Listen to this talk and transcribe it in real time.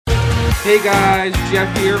Hey guys,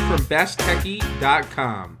 Jeff here from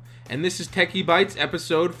besttechie.com, and this is Techie Bites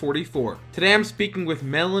episode 44. Today I'm speaking with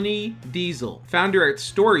Melanie Deasel, founder at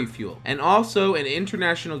StoryFuel, and also an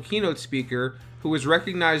international keynote speaker who was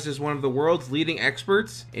recognized as one of the world's leading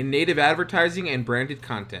experts in native advertising and branded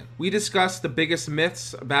content. We discuss the biggest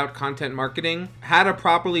myths about content marketing, how to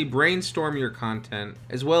properly brainstorm your content,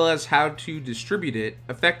 as well as how to distribute it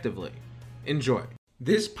effectively. Enjoy.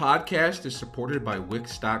 This podcast is supported by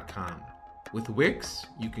Wix.com. With Wix,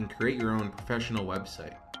 you can create your own professional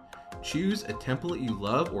website. Choose a template you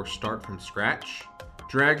love or start from scratch,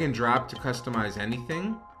 drag and drop to customize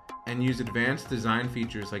anything, and use advanced design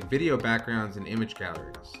features like video backgrounds and image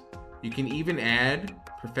galleries. You can even add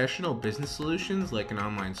professional business solutions like an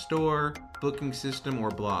online store, booking system, or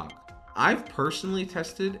blog. I've personally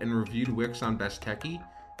tested and reviewed Wix on Best Techie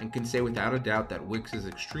and can say without a doubt that Wix is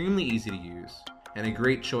extremely easy to use and a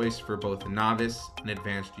great choice for both novice and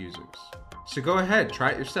advanced users. So go ahead, try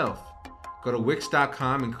it yourself. Go to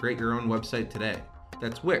Wix.com and create your own website today.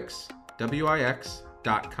 That's Wix,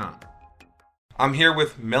 Wix.com. I'm here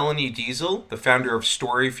with Melanie Deasel, the founder of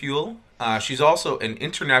StoryFuel. She's also an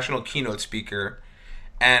international keynote speaker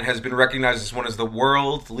and has been recognized as one of the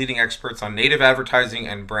world's leading experts on native advertising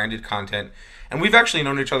and branded content. And we've actually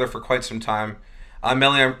known each other for quite some time.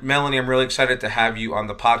 Melanie, I'm really excited to have you on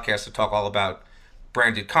the podcast to talk all about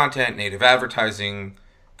branded content, native advertising,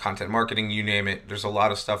 content marketing, you name it. There's a lot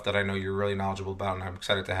of stuff that I know you're really knowledgeable about, and I'm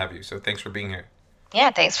excited to have you. So thanks for being here. Yeah,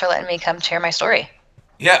 thanks for letting me come share my story.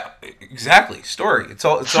 Yeah, exactly. Story. It's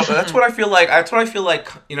all. That's what I feel like. That's what I feel like.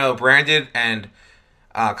 You know, branded and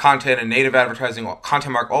content and native advertising,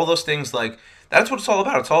 content mark, all those things. Like that's what it's all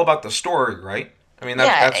about. It's all about the story, right? I mean,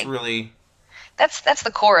 that's really. That's the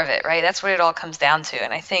core of it, right? That's what it all comes down to.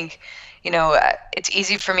 And I think, it's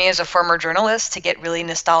easy for me as a former journalist to get really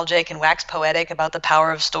nostalgic and wax poetic about the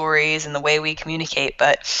power of stories and the way we communicate.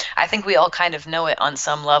 But I think we all kind of know it on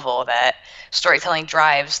some level that storytelling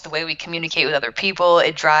drives the way we communicate with other people.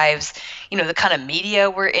 It drives, the kind of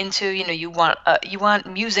media we're into. You want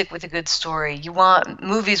music with a good story. You want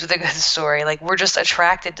movies with a good story. Like we're just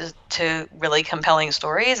attracted to really compelling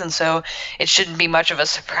stories. And so it shouldn't be much of a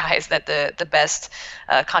surprise that the best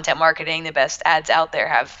content marketing, the best ads out there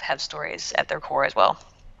have stories at their core as well.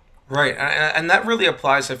 Right. And that really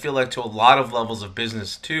applies, I feel like, to a lot of levels of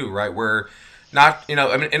business too, right? Where not,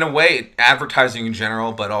 I mean, in a way, advertising in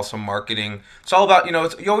general, but also marketing. It's all about,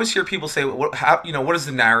 you always hear people say, what is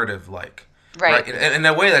the narrative like? Right. And in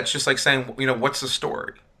a way, that's just like saying, what's the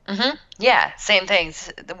story? Mm-hmm. Yeah, same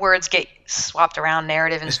things. The words get swapped around,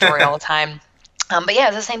 narrative and story all the time. But yeah,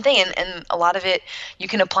 it's the same thing. And a lot of it, you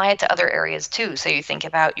can apply it to other areas too. So you think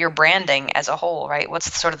about your branding as a whole, right?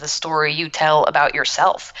 What's sort of the story you tell about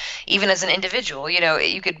yourself, even as an individual?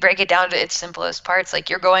 You could break it down to its simplest parts. Like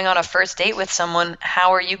you're going on a first date with someone.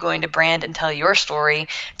 How are you going to brand and tell your story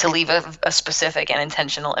to leave a specific and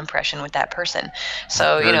intentional impression with that person?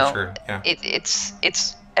 So, True. Yeah.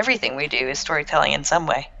 it's everything we do is storytelling in some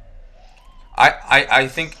way. I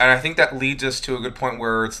think that leads us to a good point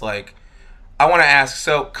where it's like, I want to ask,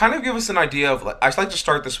 so kind of give us an idea of, I like to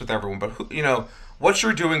start this with everyone, but what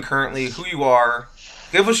you're doing currently, who you are,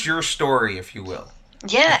 give us your story, if you will.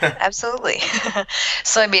 Yeah, absolutely.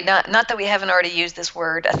 So, I mean, not that we haven't already used this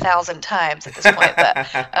word 1,000 times at this point, but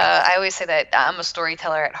I always say that I'm a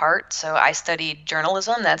storyteller at heart. So I studied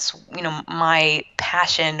journalism. That's, my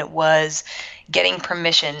passion was getting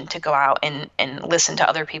permission to go out and listen to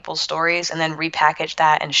other people's stories and then repackage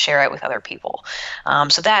that and share it with other people.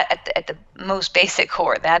 So that at the most basic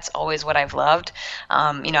core, that's always what I've loved.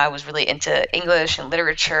 I was really into English and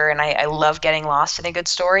literature, and I love getting lost in a good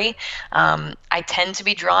story. I tend to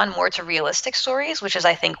be drawn more to realistic stories, which is,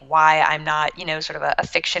 I think, why I'm not, sort of a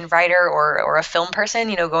fiction writer or a film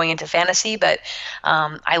person, going into fantasy. But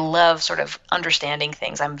I love sort of understanding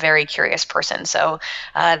things. I'm a very curious person. So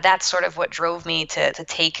that's sort of what drove me to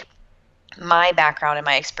take my background and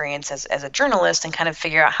my experience as a journalist and kind of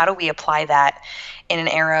figure out how do we apply that in an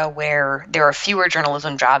era where there are fewer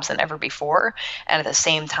journalism jobs than ever before. And at the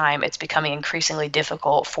same time, it's becoming increasingly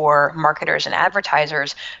difficult for marketers and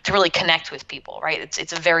advertisers to really connect with people, right?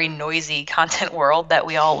 It's a very noisy content world that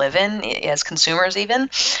we all live in as consumers even.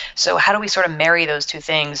 So how do we sort of marry those two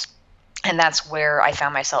things? And that's where I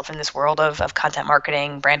found myself in this world of content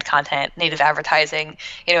marketing, brand content, native advertising.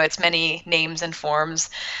 It's many names and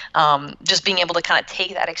forms. Just being able to kind of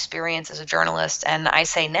take that experience as a journalist. And I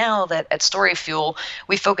say now that at StoryFuel,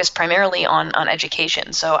 we focus primarily on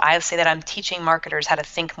education. So I say that I'm teaching marketers how to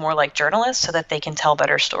think more like journalists so that they can tell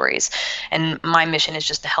better stories. And my mission is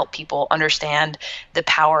just to help people understand the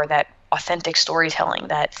power that authentic storytelling,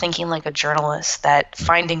 that thinking like a journalist, that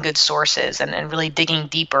finding good sources and really digging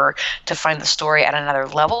deeper to find the story at another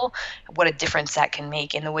level, what a difference that can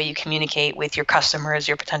make in the way you communicate with your customers,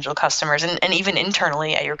 your potential customers, and even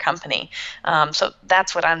internally at your company. So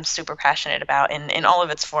that's what I'm super passionate about in all of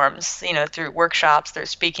its forms, through workshops, through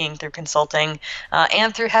speaking, through consulting,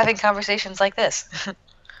 and through having conversations like this.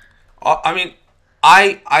 I mean,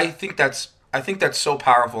 I think that's so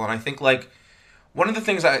powerful, and I think like one of the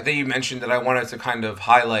things that you mentioned that I wanted to kind of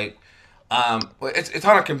highlight, it's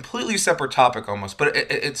on a completely separate topic almost, but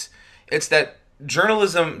it's that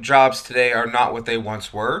journalism jobs today are not what they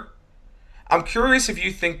once were. I'm curious if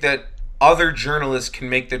you think that other journalists can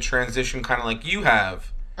make the transition kind of like you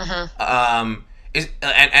have. Is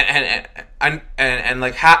and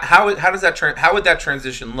like how does that how would that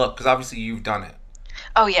transition look? Because obviously you've done it.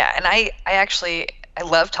 Oh yeah, and I actually I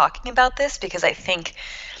love talking about this because I think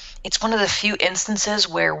it's one of the few instances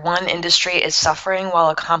where one industry is suffering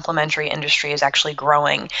while a complementary industry is actually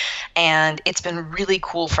growing. And it's been really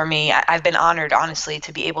cool for me. I've been honored, honestly,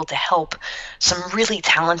 to be able to help some really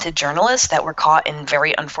talented journalists that were caught in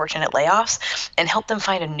very unfortunate layoffs and help them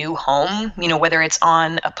find a new home, whether it's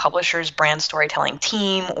on a publisher's brand storytelling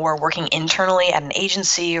team or working internally at an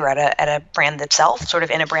agency or at a brand itself, sort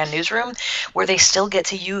of in a brand newsroom, where they still get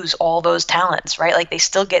to use all those talents, right? Like they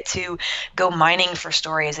still get to go mining for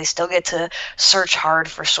stories. They still get to search hard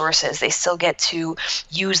for sources. They still get to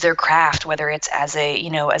use their craft, whether it's as a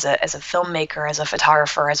filmmaker, as a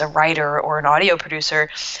photographer, as a writer, or an audio producer,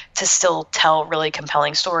 to still tell really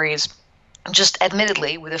compelling stories. Just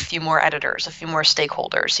admittedly with a few more editors, a few more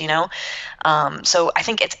stakeholders. So I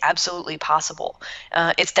think it's absolutely possible.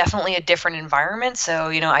 It's definitely a different environment. So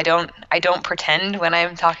I don't pretend when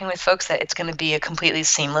I'm talking with folks that it's going to be a completely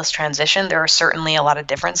seamless transition. There are certainly a lot of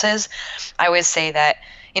differences. I always say that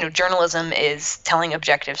journalism is telling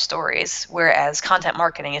objective stories, whereas content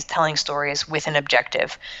marketing is telling stories with an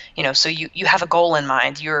objective. So you have a goal in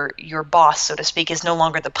mind. Your boss, so to speak, is no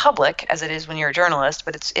longer the public as it is when you're a journalist,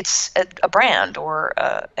 but it's a brand or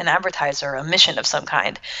an advertiser, a mission of some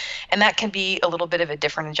kind, and that can be a little bit of a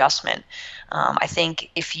different adjustment. I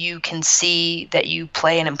think if you can see that you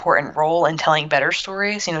play an important role in telling better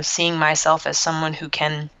stories, seeing myself as someone who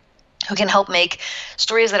can help make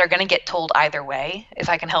stories that are going to get told either way. If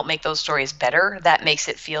I can help make those stories better, that makes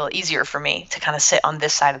it feel easier for me to kind of sit on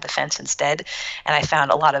this side of the fence instead. And I found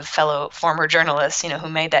a lot of fellow former journalists, who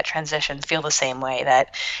made that transition feel the same way,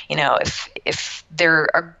 that, if there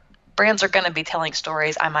are brands are going to be telling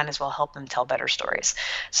stories, I might as well help them tell better stories.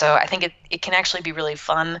 So I think it can actually be really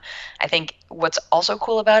fun. I think what's also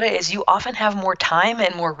cool about it is you often have more time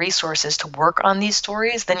and more resources to work on these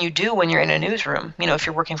stories than you do when you're in a newsroom, if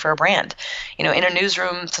you're working for a brand. In a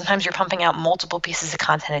newsroom, sometimes you're pumping out multiple pieces of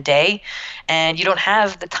content a day, and you don't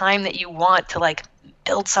have the time that you want to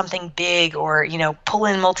build something big or pull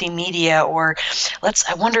in multimedia, or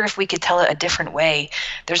I wonder if we could tell it a different way.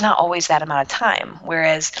 There's not always that amount of time,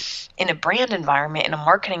 whereas in a brand environment, in a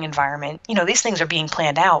marketing environment, these things are being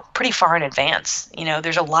planned out pretty far in advance.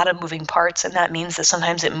 There's a lot of moving parts, and that means that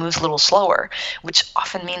sometimes it moves a little slower, which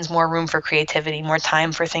often means more room for creativity, more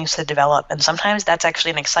time for things to develop, and sometimes that's actually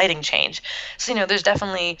an exciting change. So there's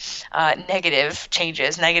definitely negative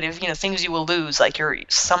changes, negative things you will lose, like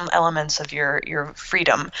some elements of your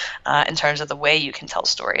freedom in terms of the way you can tell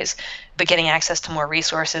stories, but getting access to more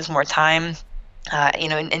resources, more time,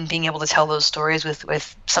 and being able to tell those stories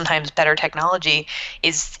with sometimes better technology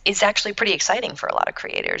is actually pretty exciting for a lot of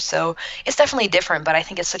creators. So it's definitely different, but I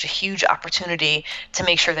think it's such a huge opportunity to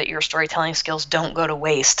make sure that your storytelling skills don't go to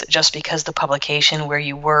waste just because the publication where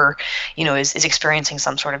you were, is experiencing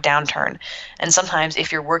some sort of downturn. And sometimes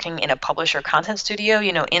if you're working in a publisher content studio,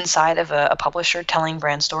 inside of a publisher telling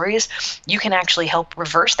brand stories, you can actually help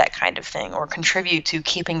reverse that kind of thing or contribute to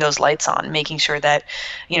keeping those lights on, making sure that,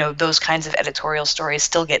 those kinds of editorial stories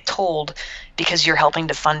still get told because you're helping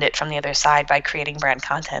to fund it from the other side by creating brand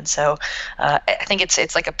content. So I think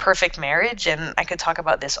it's like a perfect marriage, and I could talk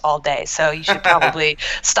about this all day. So you should probably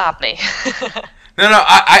stop me. No,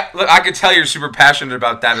 I could tell you're super passionate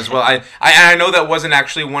about that as well. I know that wasn't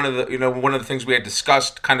actually one of the things we had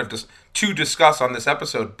discussed, kind of to discuss on this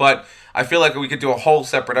episode, but I feel like we could do a whole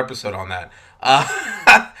separate episode on that.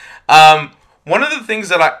 One of the things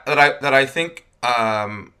that I think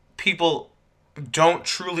people don't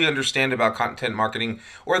truly understand about content marketing,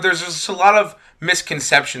 or there's just a lot of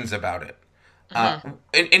misconceptions about it.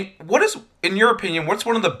 And what is, in your opinion, what's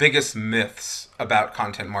one of the biggest myths about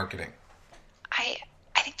content marketing? I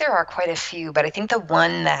think there are quite a few, but I think the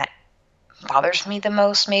one that bothers me the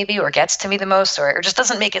most, maybe, or gets to me the most, or just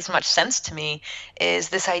doesn't make as much sense to me, is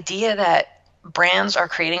this idea that brands are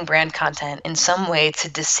creating brand content in some way to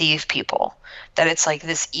deceive people. That it's like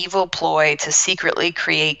this evil ploy to secretly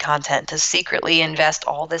create content, to secretly invest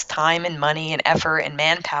all this time and money and effort and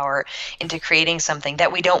manpower into creating something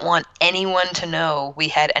that we don't want anyone to know we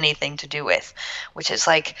had anything to do with. Which is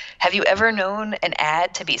like, have you ever known an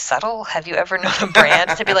ad to be subtle? Have you ever known a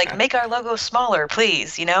brand to be like, make our logo smaller,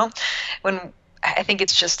 please? When I think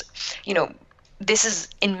it's just, this is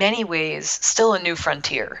in many ways still a new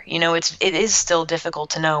frontier. It is still difficult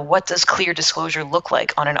to know, what does clear disclosure look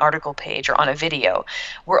like on an article page or on a video.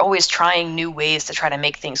 We're always trying new ways to try to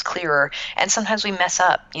make things clearer, and sometimes we mess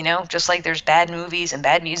up. Just like there's bad movies and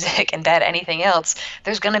bad music and bad anything else,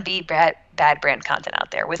 there's going to be bad brand content out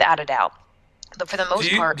there, without a doubt. But for the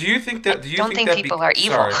most part, do you think that? I don't think people are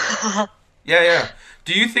evil. Sorry. Yeah.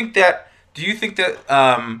 Do you think that?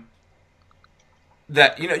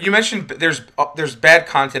 That you mentioned there's bad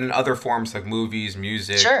content in other forms like movies,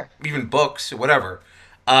 music, sure, even books, whatever.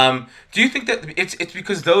 Do you think that it's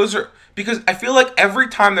because because I feel like every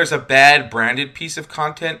time there's a bad branded piece of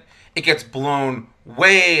content, it gets blown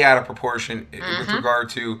way out of proportion with regard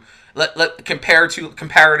to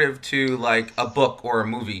comparative to like a book or a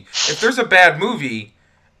movie. If there's a bad movie,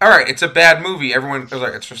 all right, it's a bad movie. Everyone is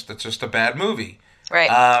like, it's just a bad movie.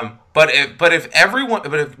 Right. But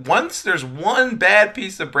if once there's one bad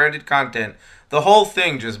piece of branded content, the whole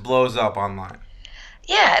thing just blows up online.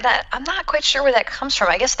 Yeah, and I'm not quite sure where that comes from.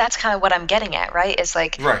 I guess that's kind of what I'm getting at, right? It's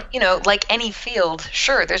like, right. Like any field,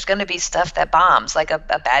 sure, there's going to be stuff that bombs, like a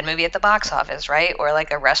bad movie at the box office, right? Or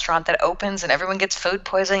like a restaurant that opens and everyone gets food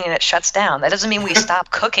poisoning and it shuts down. That doesn't mean we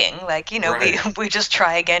stop cooking. Like, right. we just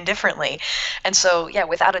try again differently. And so, yeah,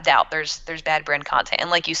 without a doubt, there's bad brand content. And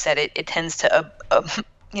like you said, it tends to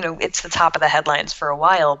it's the top of the headlines for a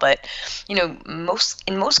while. But, in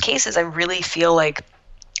most cases, I really feel like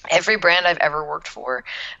every brand I've ever worked for,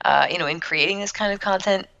 in creating this kind of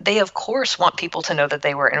content, they of course want people to know that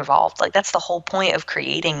they were involved. Like, that's the whole point of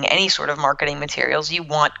creating any sort of marketing materials. You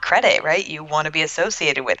want credit, right? You want to be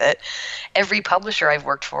associated with it. Every publisher I've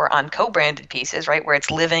worked for on co-branded pieces, right, where it's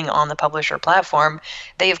living on the publisher platform,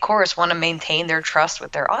 they of course want to maintain their trust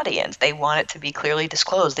with their audience. They want it to be clearly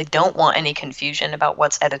disclosed. They don't want any confusion about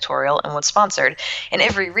what's editorial and what's sponsored. And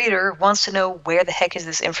every reader wants to know, where the heck is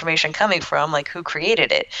this information coming from? Like, who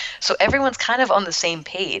created it? So everyone's kind of on the same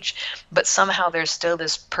page, but somehow there's still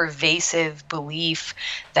this pervasive belief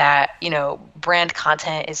that, brand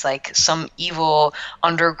content is like some evil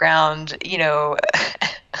underground,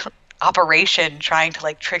 operation trying to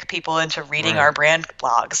like trick people into reading right. our brand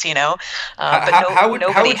blogs, How would you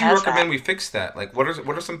recommend that. we fix that? Like, what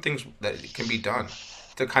are some things that can be done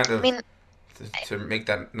to kind of to make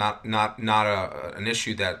that not an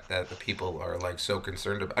issue that the people are like so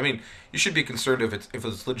concerned about? I mean, you should be concerned if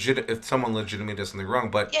it's legit, if someone legitimately does something wrong,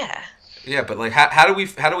 but yeah, but like how do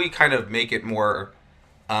we kind of make it more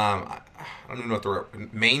I don't even know what the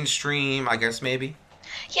word, mainstream, I guess, maybe.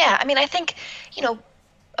 Yeah, I mean, I think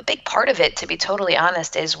a big part of it, to be totally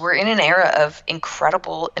honest, is we're in an era of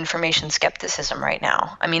incredible information skepticism right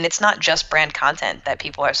now. I mean, it's not just brand content that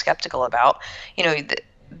people are skeptical about.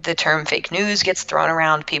 The term fake news gets thrown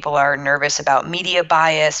around. People are nervous about media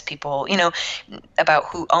bias. People, about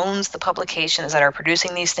who owns the publications that are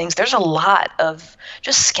producing these things. There's a lot of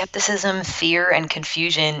just skepticism, fear, and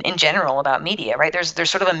confusion in general about media, right? There's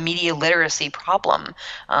sort of a media literacy problem,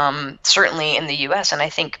 certainly in the U.S. and I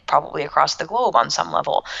think probably across the globe on some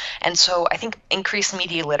level. And so I think increased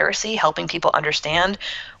media literacy, helping people understand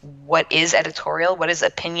what is editorial, what is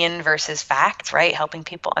opinion versus fact, right? Helping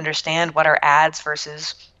people understand what are ads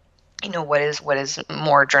versus what is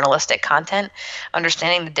more journalistic content,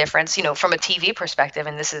 understanding the difference, from a TV perspective,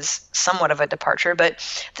 and this is somewhat of a departure, but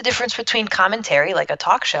the difference between commentary, like a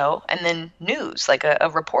talk show, and then news, like a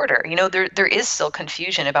reporter. There is still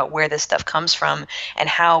confusion about where this stuff comes from and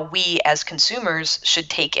how we as consumers should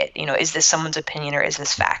take it. Is this someone's opinion or is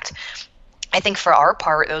this fact? I think for our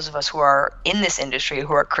part, those of us who are in this industry,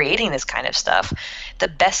 who are creating this kind of stuff, the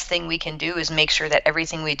best thing we can do is make sure that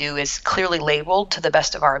everything we do is clearly labeled to the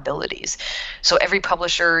best of our abilities. So every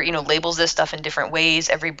publisher, labels this stuff in different ways.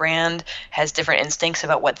 Every brand has different instincts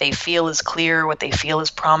about what they feel is clear, what they feel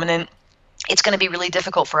is prominent. It's going to be really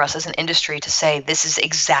difficult for us as an industry to say this is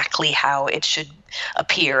exactly how it should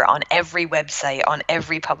appear on every website, on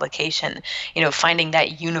every publication. Finding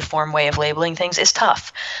that uniform way of labeling things is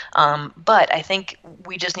tough. But I think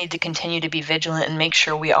we just need to continue to be vigilant and make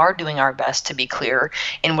sure we are doing our best to be clear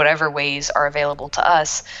in whatever ways are available to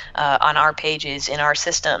us on our pages, in our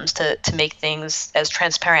systems, to make things as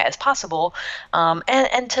transparent as possible,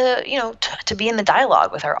 and to be in the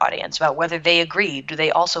dialogue with our audience about whether they agree. Do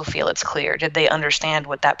they also feel it's clear? Did they understand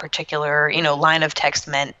what that particular line of text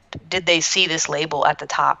meant? Did they see this label at the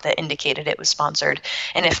top that indicated it was sponsored?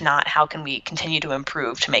 And if not, how can we continue to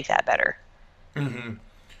improve to make that better? Mm-hmm.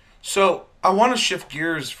 So I want to shift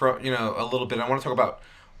gears from a little bit. I want to talk about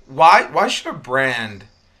why should a brand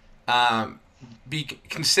be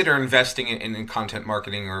consider investing in content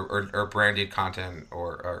marketing or branded content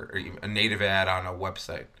or even a native ad on a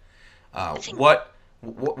website. What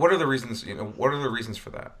are the reasons? What are the reasons for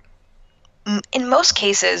that? In most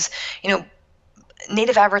cases,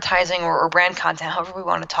 native advertising or brand content, however we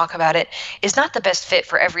want to talk about it, is not the best fit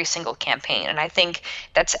for every single campaign. And I think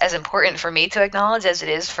that's as important for me to acknowledge as it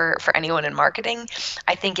is for anyone in marketing.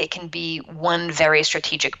 I think it can be one very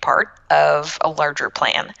strategic part of a larger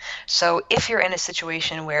plan. So if you're in a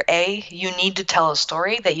situation where you need to tell a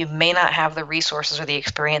story that you may not have the resources or the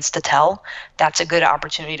experience to tell, that's a good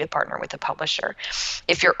opportunity to partner with a publisher.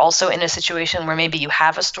 If you're also in a situation where maybe you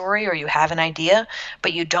have a story or you have an idea,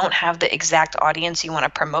 but you don't have the exact audience you want to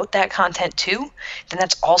promote that content to, then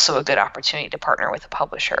that's also a good opportunity to partner with a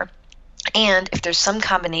publisher. And if there's some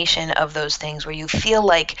combination of those things where you feel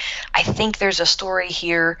like, I think there's a story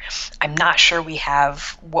here, I'm not sure we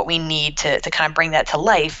have what we need to kind of bring that to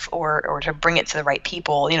life or to bring it to the right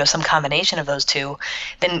people, some combination of those two,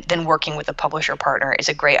 then working with a publisher partner is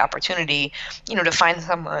a great opportunity, to find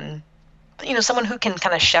someone who can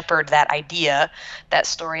kind of shepherd that idea, that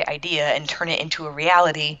story idea, and turn it into a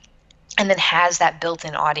reality, and then has that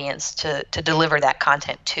built-in audience to deliver that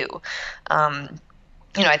content to.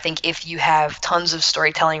 I think if you have tons of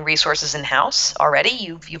storytelling resources in-house already,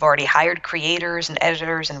 you've already hired creators and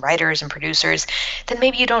editors and writers and producers, then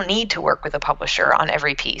maybe you don't need to work with a publisher on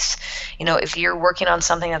every piece. If you're working on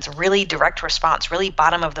something that's really direct response, really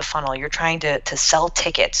bottom of the funnel, you're trying to sell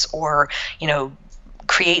tickets or,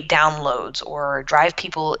 create downloads or drive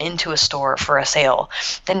people into a store for a sale,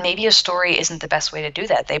 then maybe a story isn't the best way to do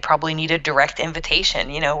that. They probably need a direct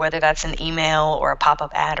invitation, whether that's an email or a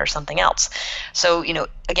pop-up ad or something else. So,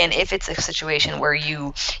 again, if it's a situation where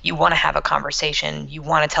you want to have a conversation, you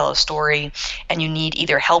want to tell a story, and you need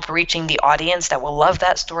either help reaching the audience that will love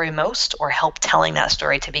that story most or help telling that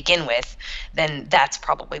story to begin with, then that's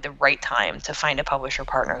probably the right time to find a publisher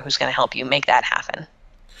partner who's going to help you make that happen.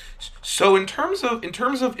 So in terms of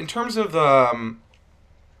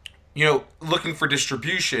looking for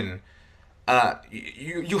distribution,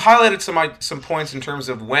 you highlighted some points in terms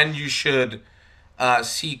of when you should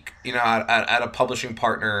seek at a publishing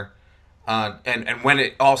partner, and when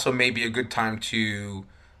it also may be a good time to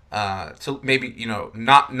maybe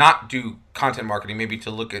not do content marketing, maybe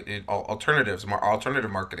to look at alternative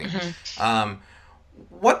marketing. Mm-hmm.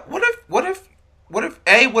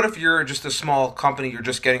 What if you're just a small company, you're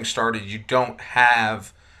just getting started, you don't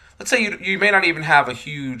have, let's say you may not even have a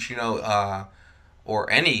huge,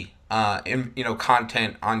 or any,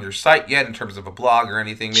 content on your site yet in terms of a blog or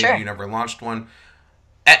anything. Maybe Sure. you never launched one.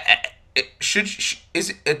 At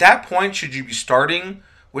that point, should you be starting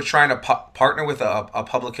with trying to partner with a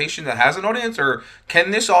publication that has an audience, or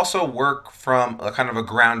can this also work from a kind of a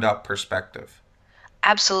ground up perspective?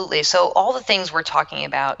 Absolutely. So all the things we're talking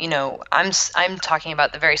about, I'm talking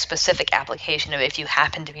about the very specific application of if you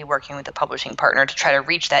happen to be working with a publishing partner to try to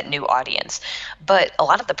reach that new audience. But a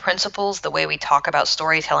lot of the principles, the way we talk about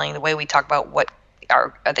storytelling, the way we talk about what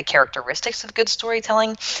are the characteristics of good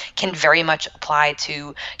storytelling can very much apply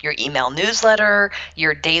to your email newsletter,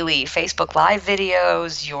 your daily Facebook Live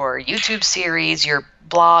videos, your YouTube series, your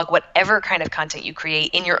blog, whatever kind of content you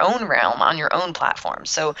create in your own realm on your own platform.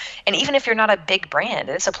 So, and even if you're not a big brand,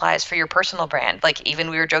 this applies for your personal brand. Like even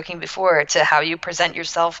we were joking before to how you present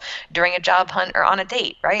yourself during a job hunt or on a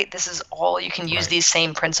date, right? This is all, you can use these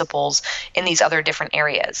same principles in these other different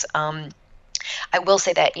areas. I will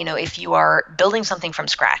say that, if you are building something from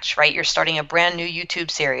scratch, right, you're starting a brand new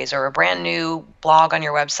YouTube series or a brand new blog on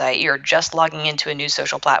your website, you're just logging into a new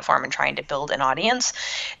social platform and trying to build an audience,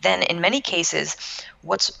 then in many cases,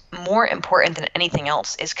 what's more important than anything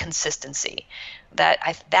else is consistency. That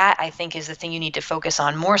I think is the thing you need to focus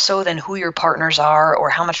on more so than who your partners are or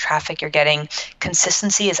how much traffic you're getting.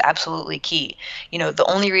 Consistency is absolutely key. The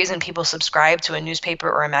only reason people subscribe to a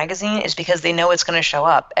newspaper or a magazine is because they know it's going to show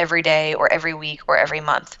up every day or every week or every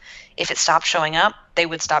month. If it stopped showing up, they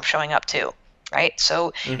would stop showing up too. right?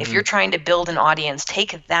 So if you're Mm-hmm. trying to build an audience,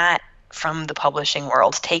 take that from the publishing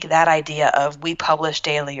world. Take that idea of we publish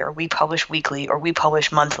daily or we publish weekly or we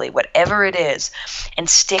publish monthly, whatever it is, and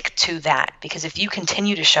stick to that. Because if you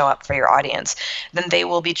continue to show up for your audience, then they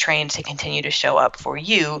will be trained to continue to show up for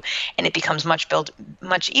you, and it becomes much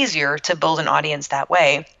easier to build an audience that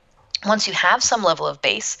way. Once you have some level of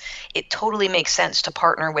base, it totally makes sense to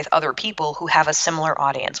partner with other people who have a similar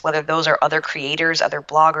audience, whether those are other creators, other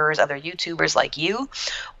bloggers, other YouTubers like you,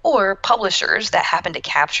 or publishers that happen to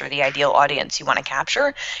capture the ideal audience you want to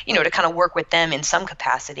capture, to kind of work with them in some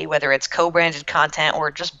capacity, whether it's co-branded content or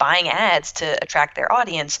just buying ads to attract their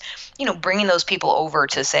audience. Bringing those people over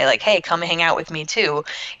to say like, hey, come hang out with me too,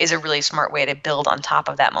 is a really smart way to build on top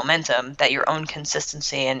of that momentum that your own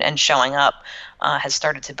consistency and showing up has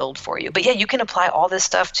started to build for you. But yeah, you can apply all this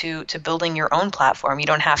stuff to building your own platform. You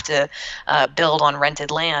don't have to build on rented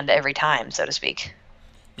land every time, so to speak.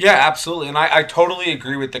 Yeah, absolutely, and I totally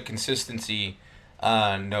agree with the consistency.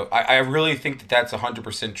 No, I really think that that's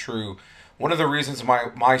 100% true. One of the reasons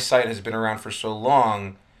my site has been around for so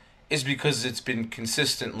long is because it's been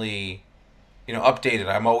consistently, updated.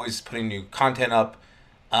 I'm always putting new content up.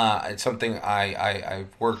 It's something I've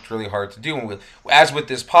worked really hard to do. And as with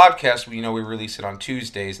this podcast, we release it on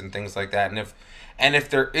Tuesdays and things like that. And if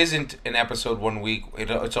there isn't an episode one week,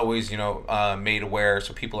 it's always made aware,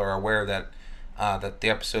 so people are aware that the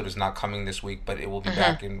episode is not coming this week, but it will be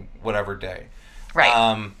back in whatever day. Right.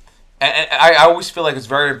 And I always feel like it's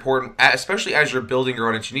very important, especially as you're building your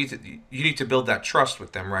audience. You need to build that trust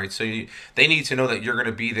with them, right? So they need to know that you're going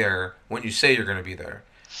to be there when you say you're going to be there.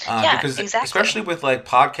 Yeah, Because exactly. especially with like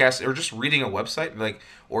podcasts or just reading a website,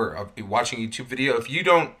 or watching a YouTube video, if you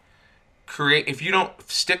don't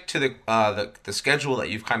stick to the schedule that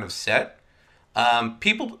you've kind of set,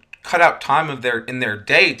 people cut out time in their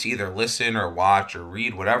day to either listen or watch or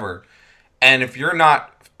read whatever, and if you're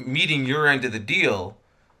not meeting your end of the deal,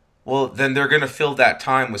 well, then they're going to fill that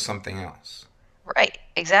time with something else. Right,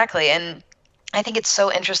 exactly. And I think it's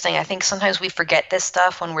so interesting. I think sometimes we forget this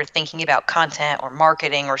stuff when we're thinking about content or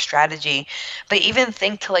marketing or strategy. But even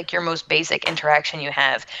think to like your most basic interaction you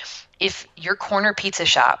have. If your corner pizza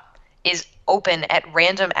shop is open at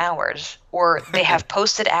random hours or they have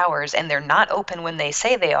posted hours and they're not open when they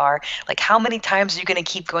say they are, like how many times are you going to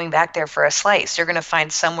keep going back there for a slice? You're going to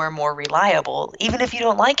find somewhere more reliable, even if you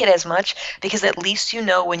don't like it as much, because at least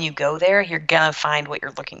when you go there, you're going to find what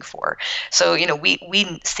you're looking for. So,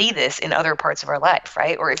 we see this in other parts of our life,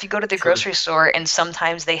 right? Or if you go to the True. grocery store and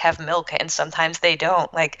sometimes they have milk and sometimes they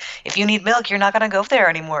don't. Like if you need milk, you're not going to go there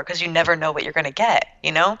anymore because you never know what you're going to get.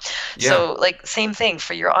 Yeah. So like same thing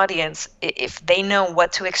for your audience. If they know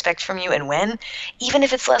what to expect from you and when, even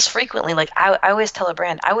if it's less frequently, like I always tell a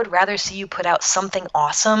brand, I would rather see you put out something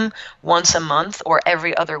awesome once a month or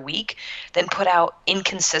every other week than put out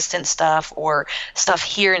inconsistent stuff or stuff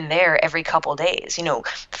here and there every couple days.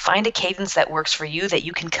 Find a cadence that works for you, that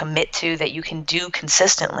you can commit to, that you can do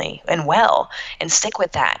consistently and well, and stick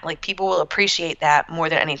with that. Like people will appreciate that more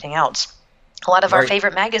than anything else. A lot of our Right.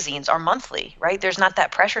 favorite magazines are monthly, right? There's not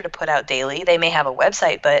that pressure to put out daily. They may have a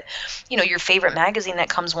website, but your favorite magazine that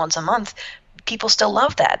comes once a month, people still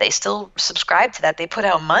love that. They still subscribe to that. They put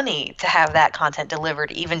out money to have that content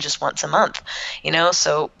delivered even just once a month.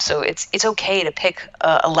 So it's okay to pick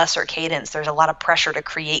a lesser cadence. There's a lot of pressure to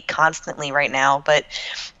create constantly right now, but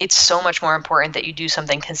it's so much more important that you do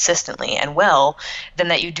something consistently and well than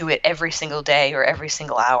that you do it every single day or every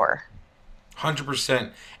single hour.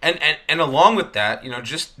 100%. And along with that,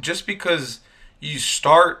 just because you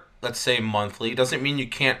start, let's say, monthly, doesn't mean you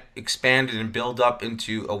can't expand it and build up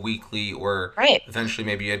into a weekly or Right. eventually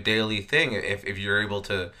maybe a daily thing if you're able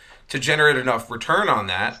to generate enough return on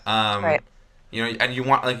that. Right. And you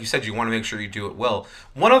want, like you said, you want to make sure you do it well.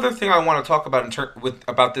 One other thing I want to talk about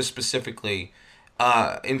about this specifically,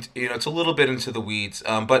 it's a little bit into the weeds,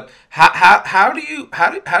 but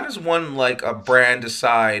how does one, like a brand,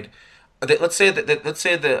 decide? Let's say that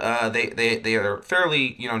they are a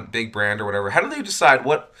fairly big brand or whatever. How do they decide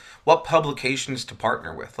what publications to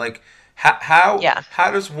partner with? Like Yeah.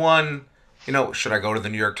 how does one, should I go to the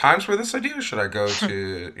New York Times for this idea? Should I go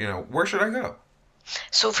to, where should I go?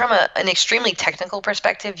 So, from an extremely technical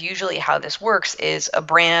perspective, usually how this works is a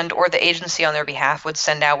brand or the agency on their behalf would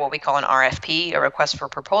send out what we call an RFP, a request for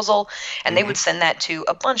proposal, and they would Hmm. send that to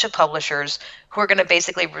a bunch of publishers who are going to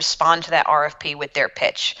basically respond to that RFP with their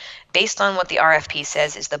pitch. Based on what the RFP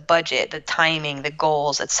says is the budget, the timing, the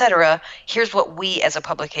goals, etc., here's what we as a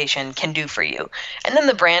publication can do for you. And then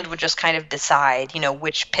the brand would just kind of decide,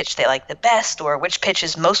 which pitch they like the best or which pitch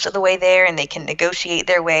is most of the way there, and they can negotiate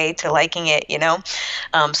their way to liking it.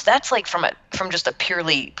 So that's like from just a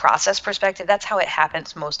purely process perspective, that's how it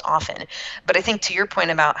happens most often. But I think to your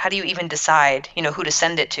point about how do you even decide, who to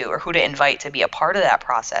send it to or who to invite to be a part of that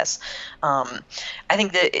process, I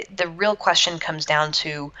think the real question comes down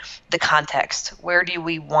to the context. Where do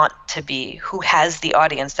we want to be? Who has the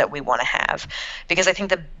audience that we want to have? Because I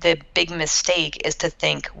think the big mistake is to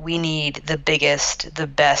think we need the biggest, the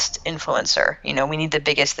best influencer. We need the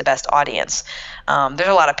biggest, the best audience. There's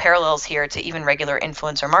a lot of parallels here to even regular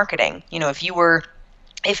influencer marketing. If you were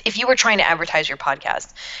trying to advertise your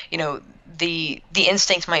podcast, the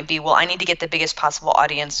instinct might be, well, I need to get the biggest possible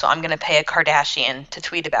audience, so I'm going to pay a Kardashian to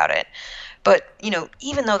tweet about it. But,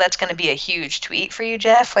 even though that's going to be a huge tweet for you,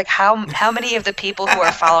 Jeff, like how many of the people who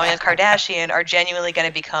are following a Kardashian are genuinely going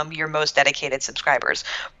to become your most dedicated subscribers?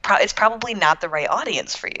 It's probably not the right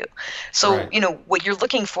audience for you. So, right. What you're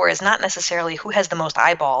looking for is not necessarily who has the most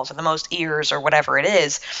eyeballs or the most ears or whatever it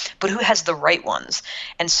is, but who has the right ones.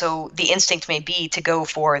 And so the instinct may be to go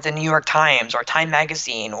for the New York Times or Time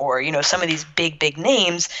Magazine or, some of these big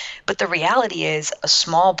names. But the reality is a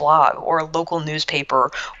small blog or a local newspaper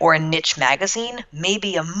or a niche magazine may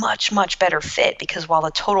be a much better fit, because while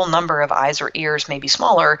the total number of eyes or ears may be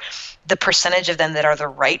smaller, the percentage of them that are the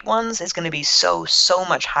right ones is going to be so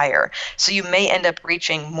much higher. So you may end up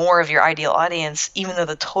reaching more of your ideal audience, even though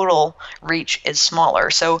the total reach is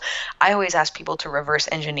smaller. So I always ask people to reverse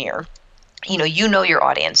engineer. You know your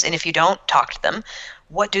audience, and if you don't, talk to them.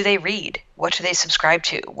 What do they read? What do they subscribe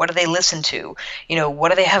to? What do they listen to? What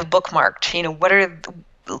do they have bookmarked?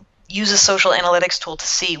 Use a social analytics tool to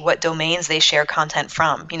see what domains they share content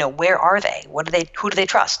from. Where are they? Who do they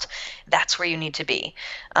trust? That's where you need to be.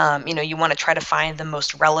 You want to try to find the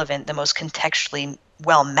most relevant, the most contextually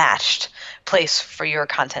well-matched place for your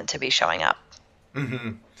content to be showing up.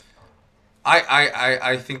 Mm-hmm.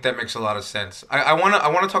 I think that makes a lot of sense. I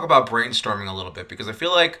want to talk about brainstorming a little bit, because I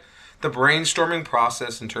feel like the brainstorming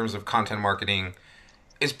process in terms of content marketing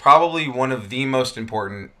is probably one of the most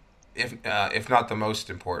important, if not the most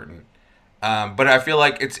important. But I feel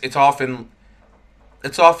like it's often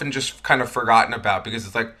just kind of forgotten about,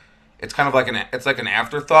 because it's kind of like an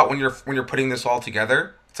afterthought when you're putting this all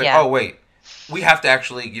together. It's like, oh wait, we have to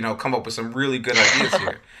actually come up with some really good ideas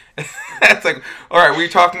here. It's like, all right, we're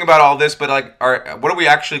talking about all this, but like, all right, what are we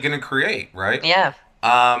actually going to create, right? Yeah.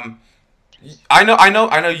 I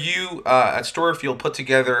know. You at Storyfield put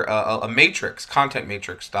together a matrix, content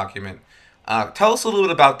matrix document. Tell us a little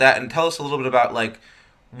bit about that, and tell us a little bit about like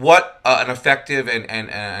what an effective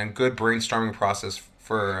and good brainstorming process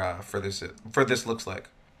for this looks like.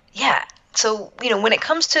 Yeah. So, when it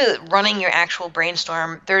comes to running your actual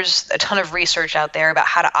brainstorm, there's a ton of research out there about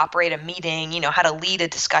how to operate a meeting, how to lead a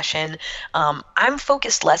discussion. I'm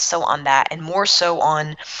focused less so on that and more so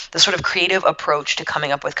on the sort of creative approach to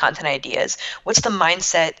coming up with content ideas. What's the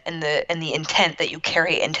mindset and the intent that you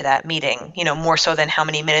carry into that meeting, more so than how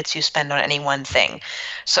many minutes you spend on any one thing.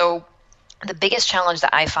 So the biggest challenge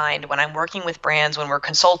that I find when I'm working with brands, when we're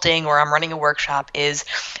consulting or I'm running a workshop, is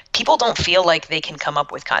people don't feel like they can come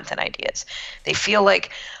up with content ideas. They feel like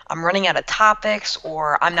I'm running out of topics,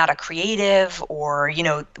 or I'm not a creative, or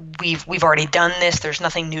we've already done this. There's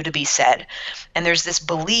nothing new to be said. And there's this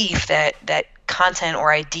belief that content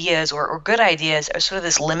or ideas or good ideas are sort of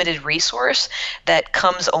this limited resource that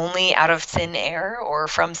comes only out of thin air or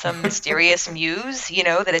from some mysterious muse,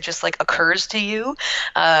 that it just like occurs to you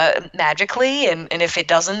magically. And if it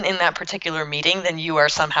doesn't in that particular meeting, then you are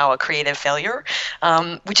somehow a creative failure,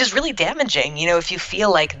 which is really damaging. If you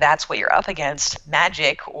feel like that's what you're up against,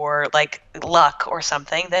 magic or like luck or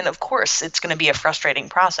something, then of course it's going to be a frustrating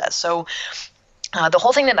process. So the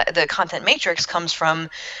whole thing that the content matrix comes from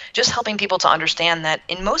just helping people to understand that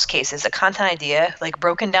in most cases, a content idea, like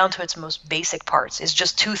broken down to its most basic parts, is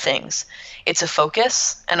just two things. It's a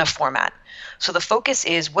focus and a format. So the focus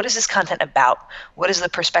is, what is this content about? What is the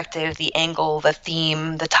perspective, the angle, the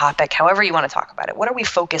theme, the topic, however you want to talk about it? What are we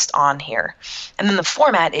focused on here? And then the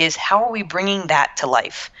format is, how are we bringing that to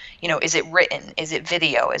life? Is it written? Is it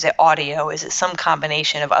video? Is it audio? Is it some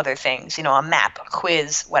combination of other things? A map, a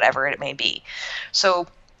quiz, whatever it may be. So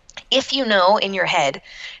if you know in your head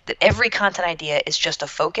that every content idea is just a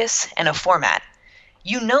focus and a format,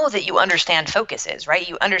 you know that you understand focuses, right?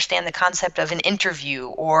 You understand the concept of an interview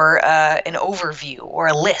or an overview or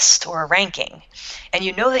a list or a ranking. And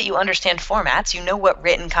you know that you understand formats, you know what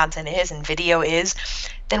written content is and video is.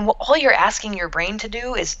 Then all you're asking your brain to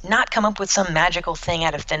do is not come up with some magical thing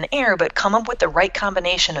out of thin air, but come up with the right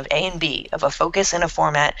combination of A and B, of a focus and a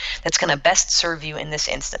format that's going to best serve you in this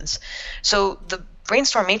instance. So the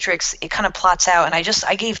brainstorm matrix, it kind of plots out, and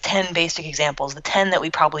I gave 10 basic examples, the 10 that we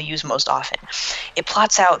probably use most often. It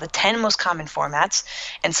plots out the 10 most common formats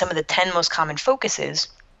and some of the 10 most common focuses,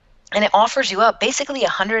 and it offers you up basically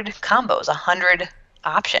 100 combos, 100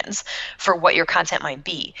 options for what your content might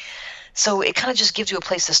be. So it kind of just gives you a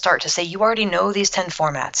place to start to say you already know these 10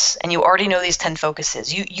 formats and you already know these 10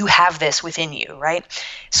 focuses. You have this within you, right?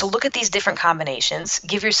 So look at these different combinations.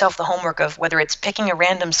 Give yourself the homework of whether it's picking a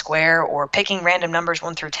random square or picking random numbers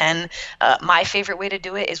 1 through 10. My favorite way to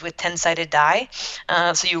do it is with 10-sided die.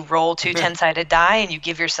 So you roll 2 10-sided die and you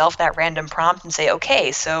give yourself that random prompt and say,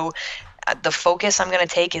 okay, so the focus I'm going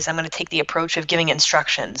to take is I'm going to take the approach of giving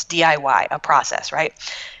instructions, DIY, a process, right?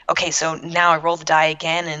 Okay, so now I roll the die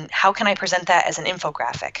again, and how can I present that as an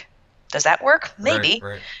infographic? Does that work? Maybe.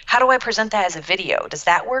 Right. How do I present that as a video? Does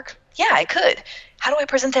that work? Yeah, I could. How do I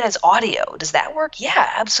present that as audio? Does that work?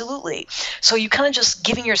 Yeah, absolutely. So you kind of just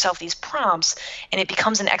giving yourself these prompts, and it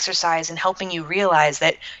becomes an exercise in helping you realize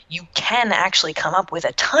that you can actually come up with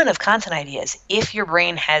a ton of content ideas if your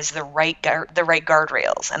brain has the right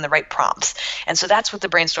guardrails and the right prompts. And so that's what the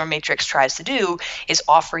brainstorm matrix tries to do, is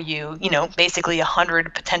offer you, basically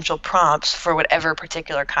 100 potential prompts for whatever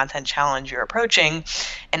particular content challenge you're approaching.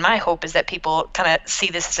 And my hope is that people kind of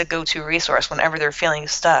see this as a go-to resource whenever they're feeling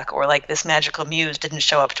stuck or like this magical muse didn't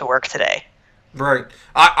show up to work today. Right.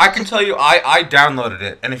 I can tell you I downloaded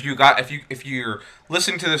it, and if you're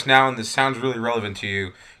listening to this now and this sounds really relevant to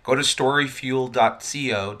you, go to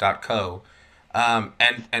storyfuel.co.co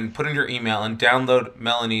and put in your email and download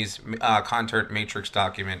Melanie's content matrix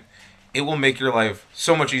document. It will make your life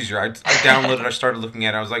so much easier. I downloaded it, I started looking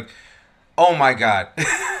at it, I was like, oh my God,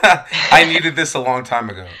 I needed this a long time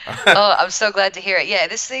ago. Oh, I'm so glad to hear it. Yeah,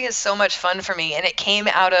 this thing is so much fun for me, and it came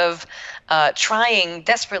out of trying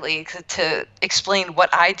desperately to explain what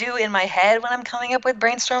I do in my head when I'm coming up with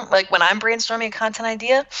brainstorm, like when I'm brainstorming a content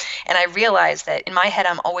idea. And I realized that in my head,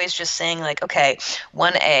 I'm always just saying like, okay,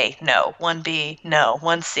 1A, no, 1B, no,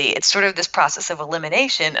 1C. It's sort of this process of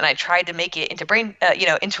elimination, and I tried to make it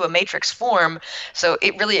into a matrix form. So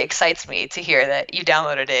it really excites me to hear that you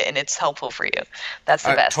downloaded it and it's helpful for you. That's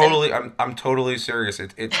the best. Totally, I'm totally serious.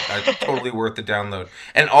 It's totally worth the download,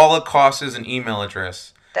 and all it costs is an email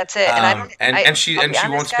address. That's it. And she won't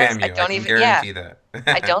spam you. I can guarantee that.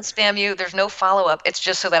 I don't spam you. There's no follow up. It's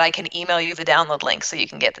just so that I can email you the download link so you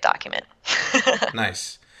can get the document.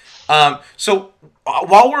 Nice. So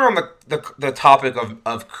while we're on the topic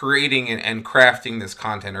of creating and crafting this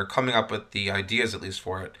content, or coming up with the ideas at least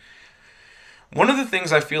for it, one of the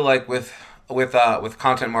things I feel like with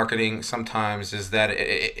content marketing sometimes is that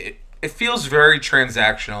it feels very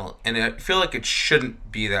transactional, and I feel like it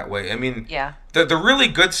shouldn't be that way. I mean, yeah. The really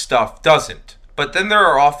good stuff doesn't, but then there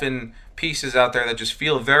are often pieces out there that just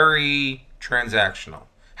feel very transactional.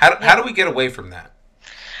 How do we get away from that?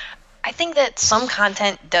 I think that some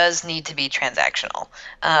content does need to be transactional.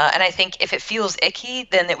 And I think if it feels icky,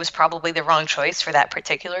 then it was probably the wrong choice for that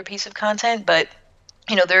particular piece of content. But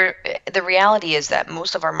the reality is that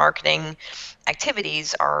most of our marketing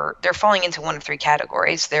activities they're falling into one of 3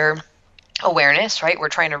 categories. They're awareness, right? We're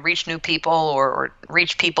trying to reach new people or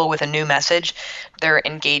reach people with a new message. Their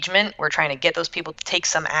engagement, we're trying to get those people to take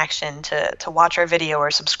some action to watch our video or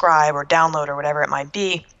subscribe or download or whatever it might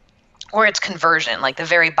be. Or it's conversion, like the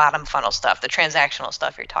very bottom funnel stuff, the transactional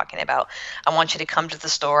stuff you're talking about. I want you to come to the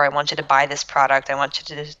store. I want you to buy this product. I want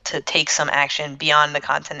you to take some action beyond the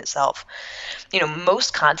content itself.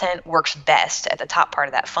 Most content works best at the top part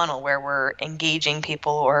of that funnel where we're engaging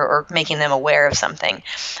people or making them aware of something.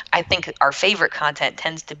 I think our favorite content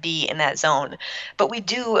tends to be in that zone. But we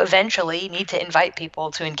do eventually need to invite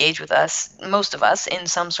people to engage with us, most of us, in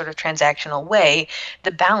some sort of transactional way.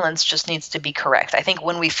 The balance just needs to be correct. I think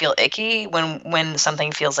when we feel icky, when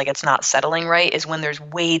something feels like it's not settling right, is when there's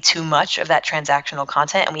way too much of that transactional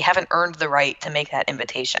content and we haven't earned the right to make that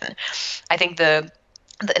invitation. I think the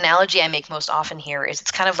the analogy I make most often here is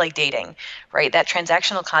it's kind of like dating, right? That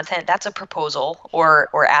transactional content, that's a proposal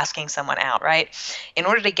or asking someone out, right? In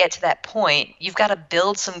order to get to that point, you've got to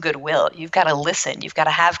build some goodwill. You've got to listen. You've got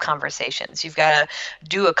to have conversations. You've got to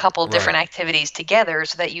do a couple different Right. activities together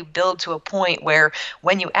so that you build to a point where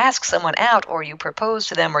when you ask someone out or you propose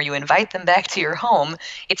to them or you invite them back to your home,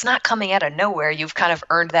 it's not coming out of nowhere. You've kind of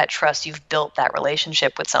earned that trust. You've built that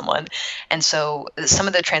relationship with someone. And so some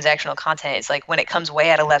of the transactional content is like when it comes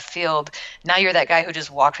way out of left field, now you're that guy who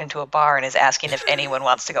just walked into a bar and is asking if anyone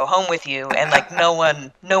wants to go home with you, and like no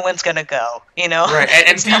one's gonna go, you know? Right, and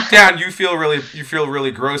It's not deep down, you feel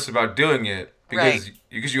really gross about doing it right.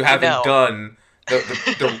 because you You haven't know. done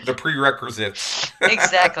the prerequisites.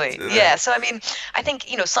 Exactly. to Yeah. that. So, I mean, I think,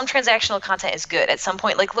 some transactional content is good. At some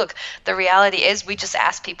point, like, look, the reality is we just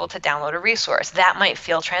ask people to download a resource. That might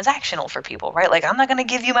feel transactional for people, right? Like, I'm not going to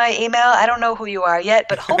give you my email. I don't know who you are yet,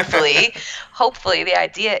 but hopefully the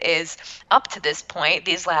idea is up to this point,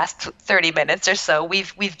 these last 30 minutes or so,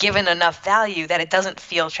 we've given enough value that it doesn't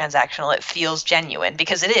feel transactional. It feels genuine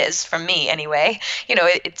because it is, from me anyway.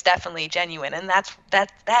 It's definitely genuine. And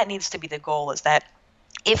that needs to be the goal, is that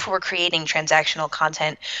if we're creating transactional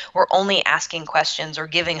content, we're only asking questions or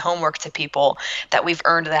giving homework to people that we've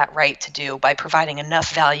earned that right to do by providing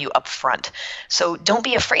enough value up front. So don't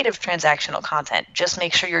be afraid of transactional content. Just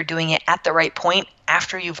make sure you're doing it at the right point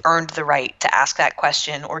after you've earned the right to ask that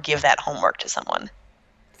question or give that homework to someone.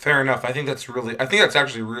 Fair enough. I think that's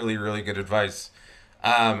actually really, really good advice,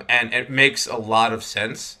 and it makes a lot of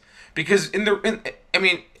sense because I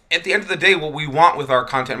mean, at the end of the day, what we want with our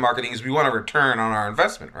content marketing is we want a return on our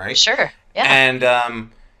investment, right? Sure. Yeah.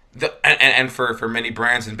 And for many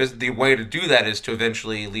brands and business, the way to do that is to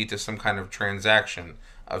eventually lead to some kind of transaction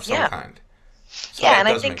of some Yeah. kind. So Yeah. that And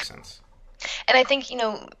I does make think, sense. and I think,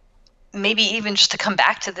 maybe even just to come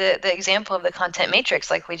back to the example of the content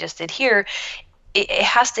matrix like we just did here, it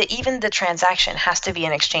has to, even the transaction has to be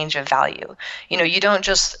an exchange of value.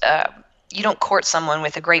 You don't court someone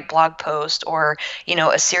with a great blog post or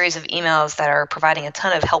a series of emails that are providing a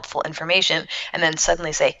ton of helpful information and then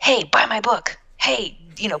suddenly say, hey, buy my book, hey,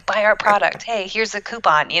 buy our product, hey, here's a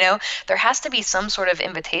coupon. There has to be some sort of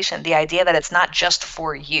invitation, the idea that it's not just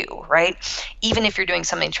for you, right? Even if you're doing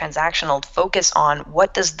something transactional, focus on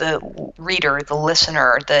what does the reader, the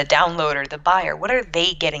listener, the downloader, the buyer, what are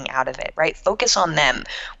they getting out of it, right? Focus on them.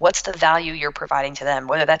 What's the value you're providing to them,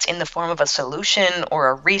 whether that's in the form of a solution or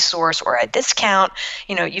a resource or a discount.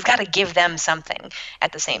 You've got to give them something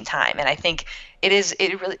at the same time. And I think it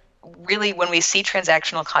really, when we see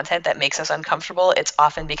transactional content that makes us uncomfortable, it's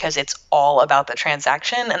often because it's all about the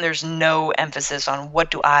transaction and there's no emphasis on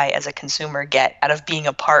what do I as a consumer get out of being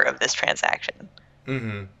a part of this transaction.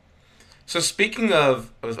 Hmm. So speaking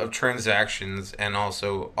of transactions and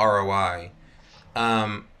also ROI,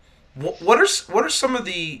 what are some of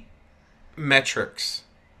the metrics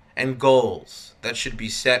and goals that should be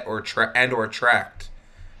set or tracked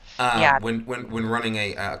Yeah. when running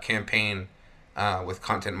a campaign with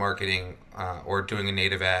content marketing or doing a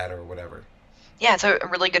native ad or whatever? Yeah, it's a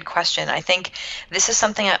really good question. I think this is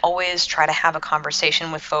something I always try to have a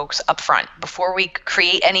conversation with folks up front before we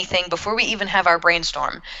create anything, before we even have our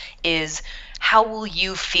brainstorm, is how will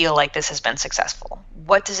you feel like this has been successful?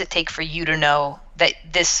 What does it take for you to know that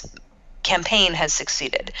this campaign has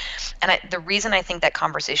succeeded? And the reason I think that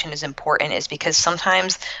conversation is important is because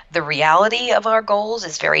sometimes the reality of our goals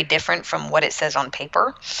is very different from what it says on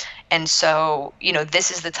paper. And so,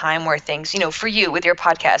 this is the time where things, for you with your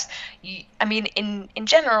podcast, I mean, in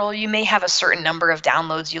general, you may have a certain number of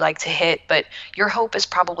downloads you like to hit, but your hope is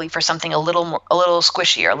probably for something a little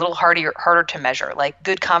squishier, a little harder to measure, like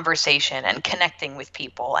good conversation and connecting with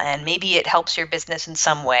people, and maybe it helps your business in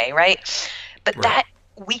some way, right? But Right. that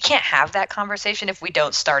we can't have that conversation if we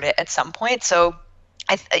don't start it at some point. So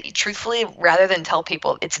truthfully, rather than tell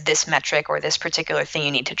people it's this metric or this particular thing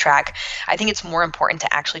you need to track, I think it's more important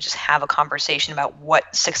to actually just have a conversation about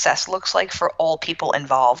what success looks like for all people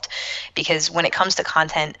involved. Because when it comes to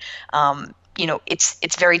content,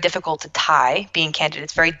 it's very difficult to tie, being candid,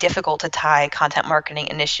 it's very difficult to tie content marketing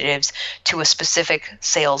initiatives to a specific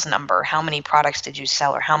sales number. How many products did you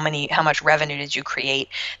sell, or how much revenue did you create?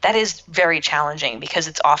 That is very challenging because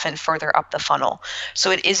it's often further up the funnel.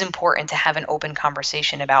 So it is important to have an open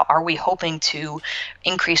conversation about, are we hoping to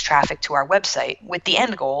increase traffic to our website with the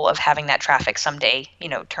end goal of having that traffic someday,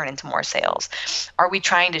 turn into more sales? Are we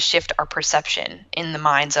trying to shift our perception in the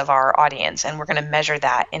minds of our audience, and we're going to measure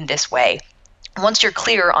that in this way? once you're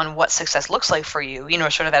clear on what success looks like for you,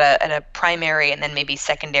 sort of at a primary and then maybe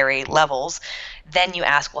secondary levels, then you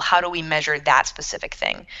ask, well, how do we measure that specific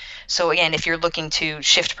thing? So again, if you're looking to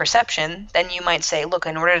shift perception, then you might say, look,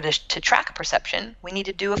 in order to track perception, we need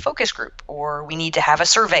to do a focus group, or we need to have a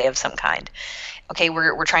survey of some kind. Okay,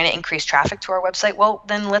 we're trying to increase traffic to our website. Well,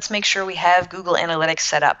 then let's make sure we have Google Analytics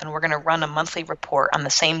set up, and we're going to run a monthly report on the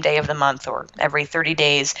same day of the month or every 30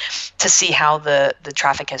 days to see how the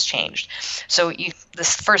traffic has changed. So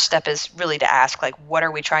this first step is really to ask, like, what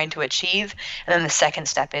are we trying to achieve? And then the second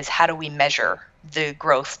step is, how do we measure the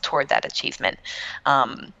growth toward that achievement?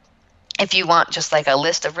 If you want just like a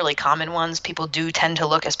list of really common ones, people do tend to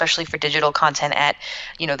look, especially for digital content, at,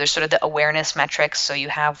 there's sort of the awareness metrics. So you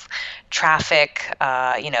have traffic,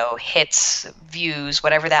 hits, views,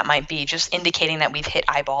 whatever that might be, just indicating that we've hit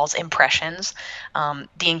eyeballs, impressions.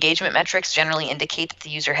 The engagement metrics generally indicate that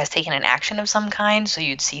the user has taken an action of some kind. So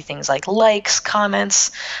you'd see things like likes,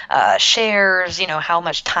 comments, shares, how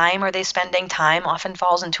much time are they spending? Time often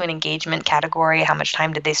falls into an engagement category. How much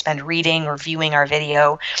time did they spend reading or viewing our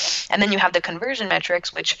video? And then you have the conversion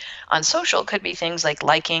metrics, which on social could be things like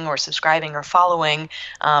liking or subscribing or following,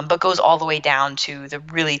 but goes all the way down to the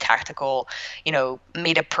really tactical,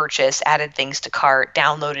 made a purchase, added things to cart,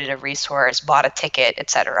 downloaded a resource, bought a ticket,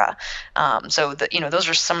 etc. So those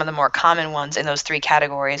are some of the more common ones in those three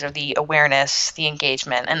categories: are the awareness, the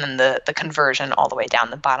engagement, and then the conversion all the way down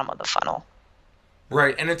the bottom of the funnel.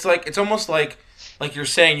 Right, and it's almost like you're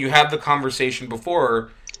saying, you have the conversation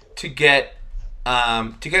before to get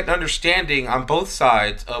an understanding on both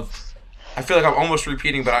sides of. I feel like I'm almost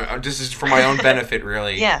repeating, but this is for my own benefit,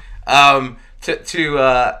 really. Yeah.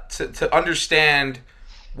 To understand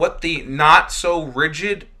what the not so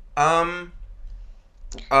rigid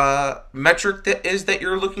metric that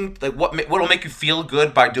you're looking, like what'll make you feel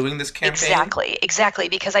good by doing this campaign. Exactly,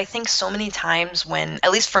 because I think so many times when,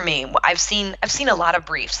 at least for me, I've seen a lot of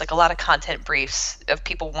briefs, like a lot of content briefs of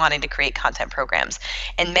people wanting to create content programs,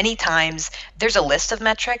 and many times there's a list of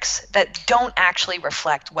metrics that don't actually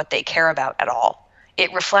reflect what they care about at all.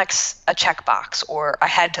 It reflects a checkbox, or I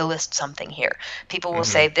had to list something here. People will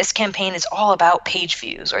say, this campaign is all about page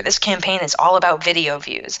views, or this campaign is all about video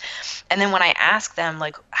views. And then when I ask them,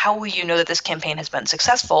 like, how will you know that this campaign has been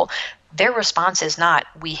successful? Their response is not,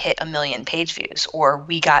 we hit 1 million page views, or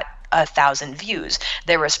we got 1,000 views.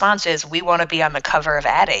 Their response is, we want to be on the cover of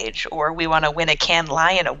Ad Age, or we want to win a Cannes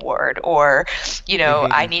Lion Award, or,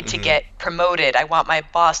 I need to get promoted. I want my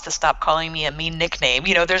boss to stop calling me a mean nickname.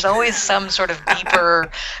 There's always some sort of deeper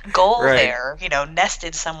goal there,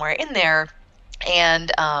 nested somewhere in there.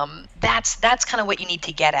 And that's kind of what you need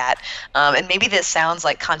to get at. And maybe this sounds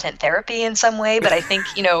like content therapy in some way, but I think,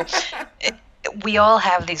 we all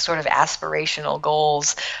have these sort of aspirational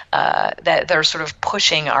goals that are sort of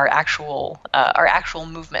pushing our actual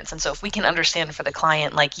movements. And so if we can understand for the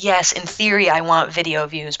client, like, yes, in theory, I want video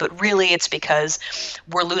views, but really it's because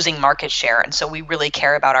we're losing market share. And so we really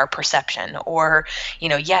care about our perception. Or,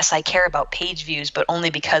 yes, I care about page views, but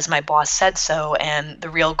only because my boss said so. And the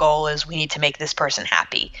real goal is we need to make this person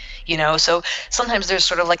happy. So sometimes there's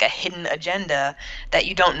sort of like a hidden agenda that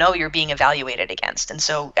you don't know you're being evaluated against. And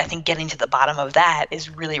so I think getting to the bottom of that is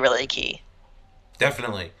really, really key.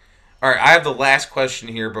 Definitely. All right, I have the last question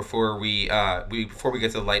here before we get to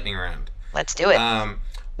the lightning round. Let's do it.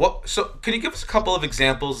 So can you give us a couple of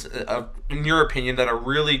examples of, in your opinion, that are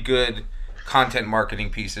really good content marketing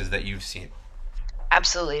pieces that you've seen?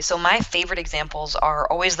 Absolutely. So my favorite examples are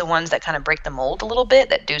always the ones that kind of break the mold a little bit,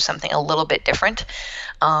 that do something a little bit different.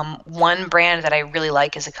 One brand that I really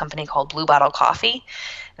like is a company called Blue Bottle Coffee.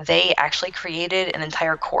 They actually created an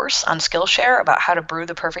entire course on Skillshare about how to brew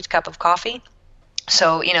the perfect cup of coffee.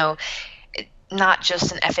 So, not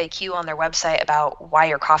just an FAQ on their website about why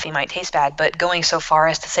your coffee might taste bad, but going so far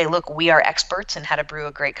as to say, look, we are experts in how to brew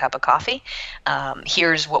a great cup of coffee.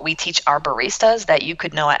 Here's what we teach our baristas that you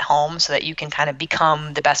could know at home so that you can kind of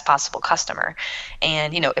become the best possible customer.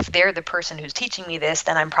 And, if they're the person who's teaching me this,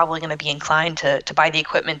 then I'm probably going to be inclined to buy the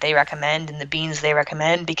equipment they recommend and the beans they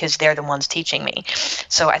recommend because they're the ones teaching me.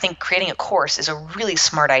 So I think creating a course is a really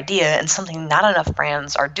smart idea and something not enough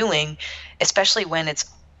brands are doing, especially when it's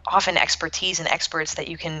often expertise and experts that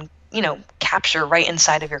you can, capture right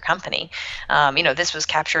inside of your company. This was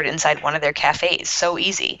captured inside one of their cafes. So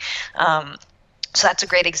easy. So that's a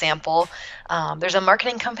great example. There's a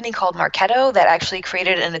marketing company called Marketo that actually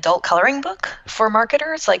created an adult coloring book for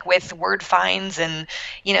marketers, like with word finds and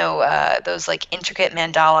those like intricate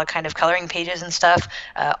mandala kind of coloring pages and stuff,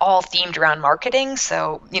 all themed around marketing.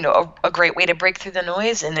 So a great way to break through the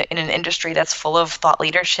noise in an industry that's full of thought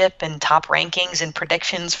leadership and top rankings and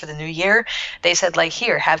predictions for the new year. They said like,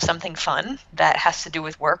 here, have something fun that has to do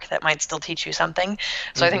with work that might still teach you something.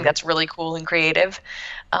 So I think that's really cool and creative.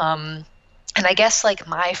 And I guess like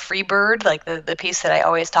my free bird, like the piece that I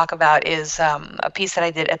always talk about is a piece that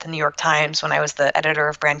I did at the New York Times when I was the editor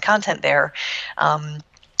of brand content there.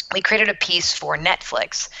 We created a piece for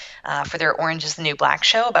Netflix for their Orange is the New Black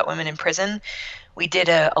show about women in prison. We did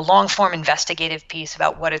a long form investigative piece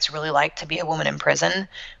about what it's really like to be a woman in prison.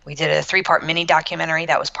 We did a 3-part mini documentary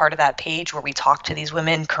that was part of that page where we talked to these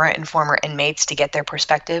women, current and former inmates, to get their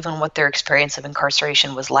perspective on what their experience of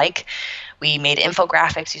incarceration was like. We made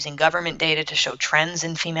infographics using government data to show trends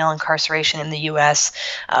in female incarceration in the US.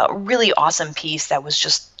 A really awesome piece that was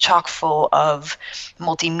just chock full of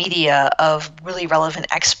multimedia, of really relevant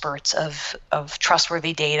experts, of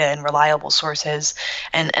trustworthy data and reliable sources,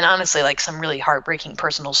 and honestly, like some really heartbreaking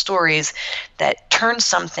personal stories that turned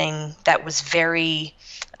something that was very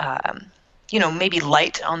maybe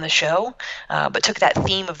light on the show, but took that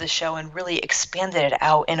theme of the show and really expanded it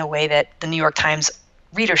out in a way that the New York Times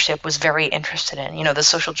readership was very interested in, the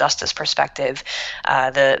social justice perspective,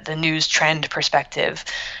 the news trend perspective.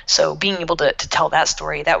 So being able to tell that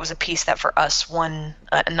story, that was a piece that for us won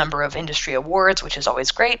a number of industry awards, which is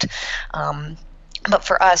always great. But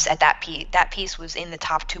for us, at that piece was in the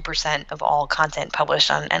top 2% of all content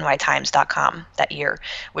published on nytimes.com that year,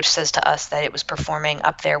 which says to us that it was performing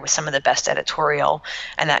up there with some of the best editorial.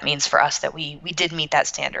 And that means for us that we did meet that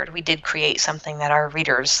standard. We did create something that our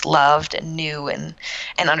readers loved and knew and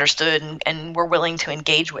understood and were willing to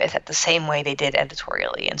engage with at the same way they did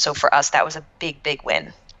editorially. And so for us, that was a big, big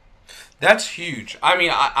win. That's huge. I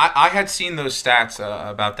mean, I had seen those stats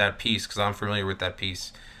about that piece because I'm familiar with that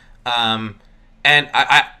piece. And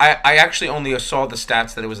I actually only saw the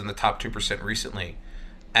stats that it was in the top 2% recently,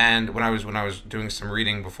 and when I was doing some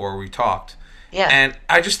reading before we talked, Yeah. and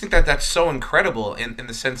I just think that that's so incredible in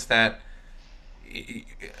the sense that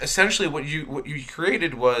essentially what you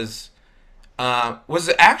created was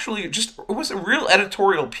actually just, it was a real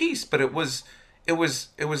editorial piece, but it was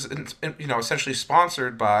essentially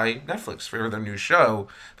sponsored by Netflix for their new show,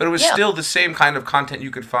 but it was Yeah. still the same kind of content you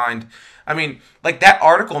could find. I mean, like that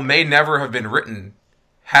article may never have been written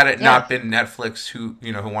had it Yeah. not been Netflix who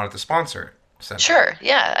wanted to sponsor it. Essentially. Sure.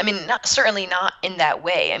 Yeah. I mean, certainly not in that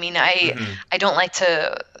way. I mean, Hmm. I don't like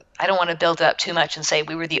to. I don't want to build it up too much and say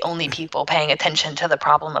we were the only people paying attention to the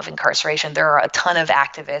problem of incarceration. There are a ton of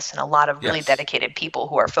activists and a lot of really Yes. dedicated people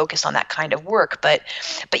who are focused on that kind of work. But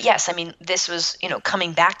yes, I mean, this was,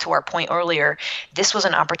 coming back to our point earlier, this was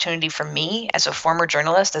an opportunity for me as a former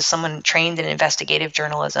journalist, as someone trained in investigative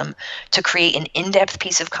journalism, to create an in-depth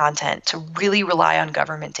piece of content, to really rely on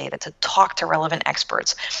government data, to talk to relevant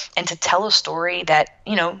experts, and to tell a story that,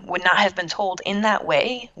 would not have been told in that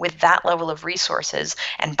way with that level of resources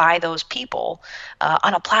and by those people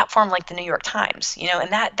on a platform like the New York Times,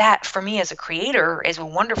 and that for me as a creator is a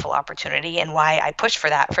wonderful opportunity, and why I push for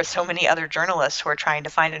that for so many other journalists who are trying to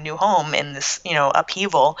find a new home in this,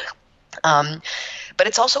 upheaval. But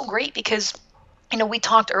it's also great because we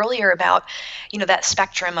talked earlier about, that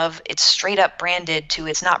spectrum of it's straight up branded to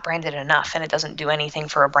it's not branded enough and it doesn't do anything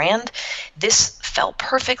for a brand. This fell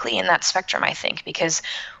perfectly in that spectrum, I think, because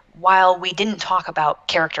while we didn't talk about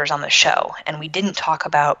characters on the show and we didn't talk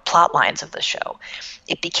about plot lines of the show,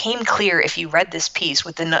 it became clear if you read this piece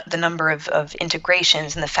with the number of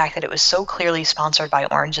integrations and the fact that it was so clearly sponsored by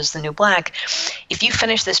Orange is the New Black, if you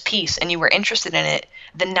finish this piece and you were interested in it,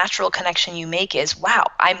 the natural connection you make is, wow,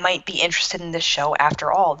 I might be interested in this show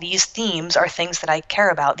after all. These themes are things that I care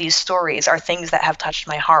about. These stories are things that have touched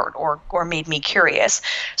my heart or made me curious.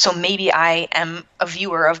 So maybe I am a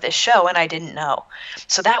viewer of this show and I didn't know.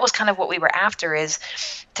 So that was kind of what we were after, is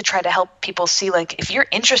to try to help people see, like, if you're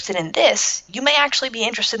interested in this, you may actually be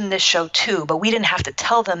interested in this show too, but we didn't have to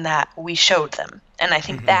tell them that, we showed them. And I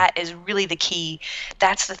think that is really the key.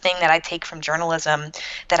 That's the thing that I take from journalism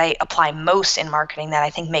that I apply most in marketing, that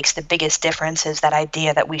I think makes the biggest difference, is that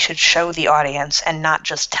idea that we should show the audience and not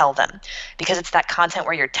just tell them. Because it's that content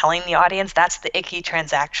where you're telling the audience, that's the icky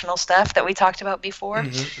transactional stuff that we talked about before.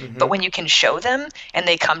 But when you can show them and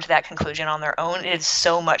they come to that conclusion on their own, it is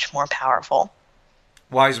so much more powerful.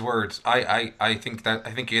 Wise words. I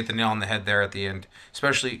think you hit the nail on the head there at the end,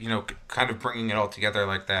 especially kind of bringing it all together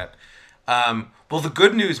like that. Well, the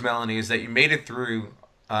good news, Melanie, is that you made it through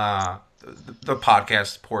the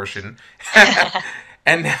podcast portion.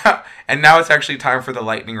 And now it's actually time for the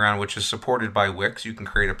lightning round, which is supported by Wix. You can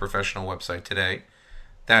create a professional website today.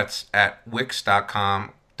 That's at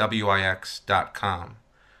wix.com, wix.com.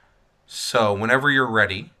 So whenever you're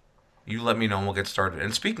ready, you let me know and we'll get started.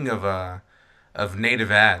 And speaking of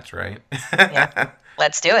native ads, right? Yeah,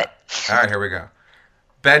 let's do it. All right, here we go.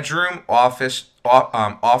 Bedroom, office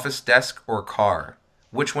desk, or car?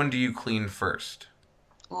 Which one do you clean first?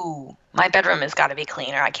 Ooh, my bedroom has got to be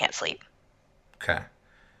clean or I can't sleep. Okay.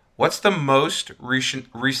 What's the most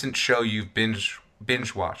recent show you've binge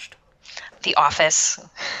watched? The Office.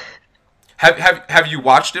 Have you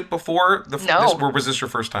watched it before? No. Or was this your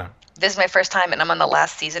first time? This is my first time, and I'm on the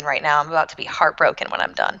last season right now. I'm about to be heartbroken when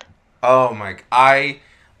I'm done. Oh my! I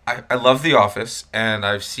love The Office, and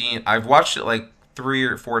I've watched it like three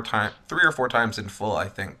or four times in full, I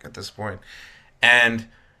think, at this point, and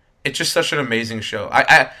it's just such an amazing show.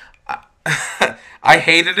 I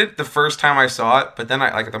hated it the first time I saw it, but then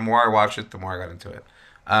the more I watched it, the more I got into it.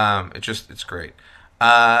 It's great.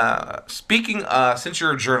 Speaking, since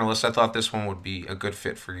you're a journalist, I thought this one would be a good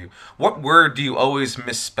fit for you. What word do you always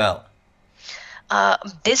misspell?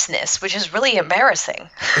 Business, which is really embarrassing.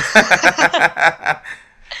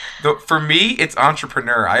 For me, it's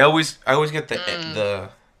entrepreneur. I always get the.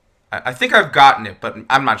 I think I've gotten it, but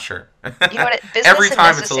I'm not sure. You know what? Business Every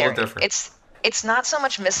time necessary. It's a little different. It's not so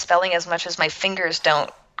much misspelling as much as my fingers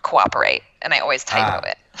don't cooperate, and I always typo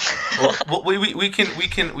it. Well, we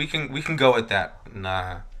can go with that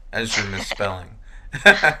as your misspelling.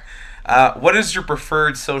 What is your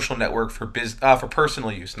preferred social network for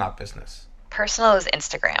personal use, not business? Personal is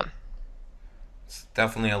Instagram. It's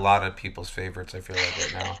definitely a lot of people's favorites, I feel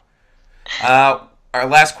like, right now. Our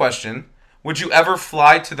last question. Would you ever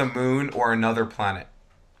fly to the moon or another planet?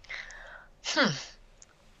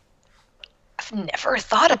 I've never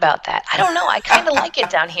thought about that. I don't know. I kind of like it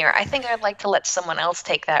down here. I think I'd like to let someone else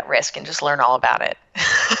take that risk and just learn all about it.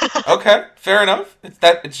 Okay, fair enough.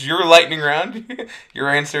 It's your lightning round. Your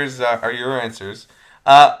answers are your answers.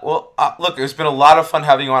 Look, it's been a lot of fun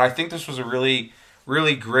having you on. I think this was a really,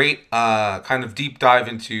 really great kind of deep dive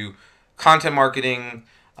into content marketing,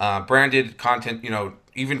 branded content.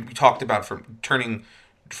 Even we talked about from turning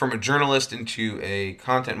from a journalist into a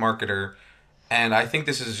content marketer. And I think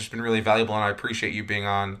this has just been really valuable, and I appreciate you being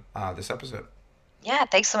on this episode. Yeah,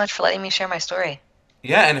 thanks so much for letting me share my story.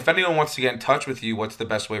 Yeah, and if anyone wants to get in touch with you, what's the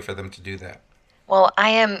best way for them to do that? Well, I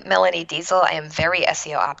am Melanie Diesel. I am very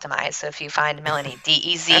SEO optimized. So if you find Melanie,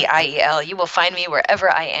 Deziel, you will find me wherever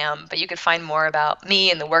I am. But you could find more about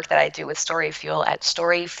me and the work that I do with StoryFuel at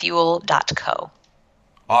storyfuel.co.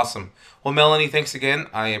 Awesome. Well, Melanie, thanks again.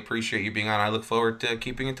 I appreciate you being on. I look forward to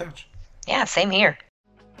keeping in touch. Yeah, same here.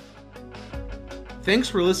 Thanks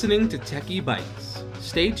for listening to Techie Bites.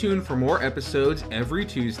 Stay tuned for more episodes every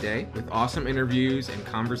Tuesday with awesome interviews and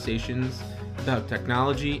conversations about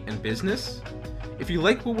technology and business. If you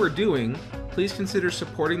like what we're doing, please consider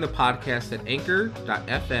supporting the podcast at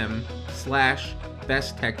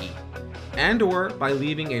anchor.fm/besttechie and/or by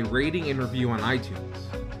leaving a rating and review on iTunes.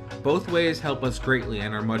 Both ways help us greatly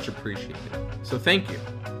and are much appreciated. So thank you.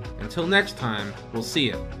 Until next time, we'll see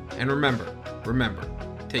you. And remember,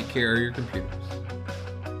 take care of your computers.